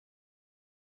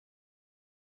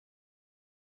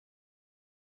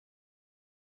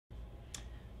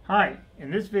Hi,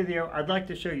 in this video I'd like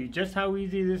to show you just how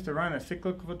easy it is to run a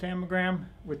cyclic voltammogram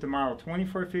with the model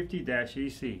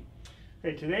 2450-EC.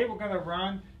 Okay, today we're going to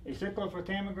run a cyclic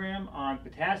voltammogram on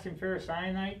potassium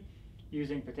ferrocyanide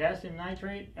using potassium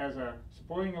nitrate as a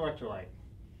supporting electrolyte.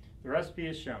 The recipe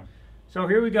is shown. So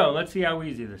here we go, let's see how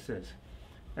easy this is.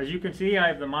 As you can see, I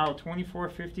have the model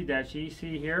 2450-EC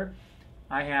here.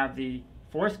 I have the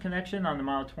force connection on the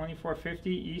model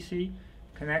 2450-EC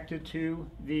connected to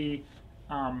the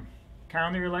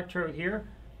counter electrode here.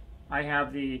 I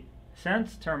have the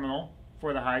sense terminal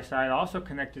for the high side also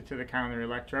connected to the counter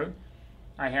electrode.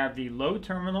 I have the low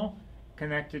terminal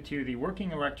connected to the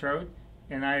working electrode,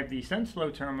 and I have the sense low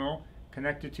terminal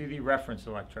connected to the reference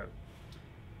electrode.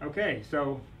 Okay,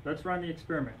 so let's run the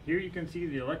experiment. Here you can see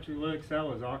the electrolytic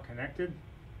cell is all connected.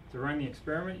 To run the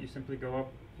experiment, you simply go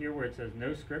up here where it says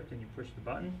no script and you push the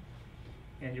button,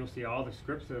 and you'll see all the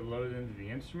scripts that are loaded into the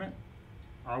instrument.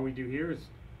 All we do here is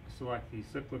select the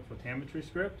Cyclic Voltammetry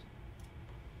script.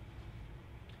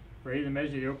 Ready to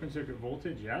measure the open circuit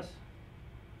voltage? Yes.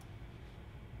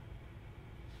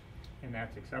 And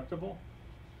that's acceptable.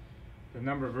 The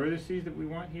number of vertices that we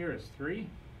want here is 3.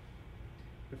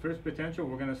 The first potential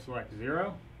we're going to select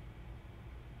 0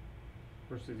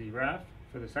 versus the ref.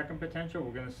 For the second potential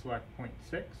we're going to select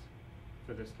 0.6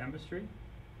 for this chemistry,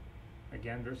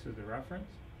 again versus the reference.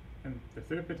 And the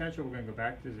third potential we're going to go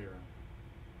back to 0.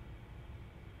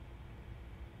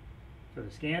 For the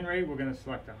scan rate, we're going to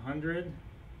select 100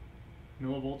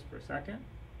 millivolts per second.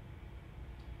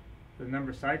 For the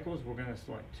number of cycles, we're going to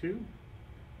select 2.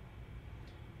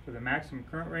 For the maximum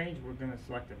current range, we're going to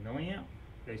select a milliamp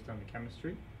based on the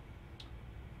chemistry.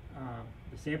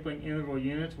 The sampling interval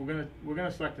units, we're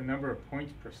going to select the number of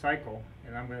points per cycle,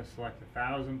 and I'm going to select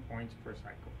 1,000 points per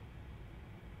cycle.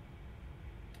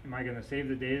 Am I going to save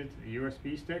the data to the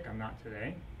USB stick? I'm not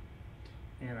today.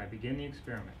 And I begin the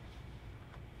experiment.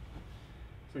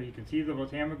 So you can see the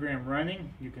voltammogram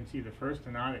running. You can see the first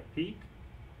anodic peak.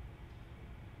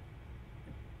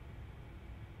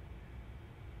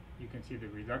 You can see the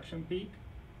reduction peak.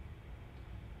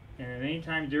 And at any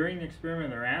time during the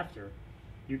experiment or after,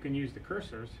 you can use the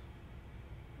cursors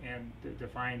and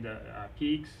define the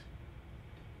peaks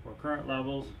or current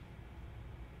levels.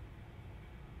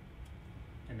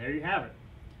 And there you have it.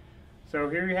 So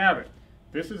here you have it.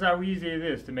 This is how easy it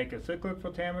is to make a cyclic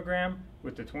voltammogram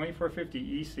with the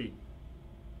 2450 EC.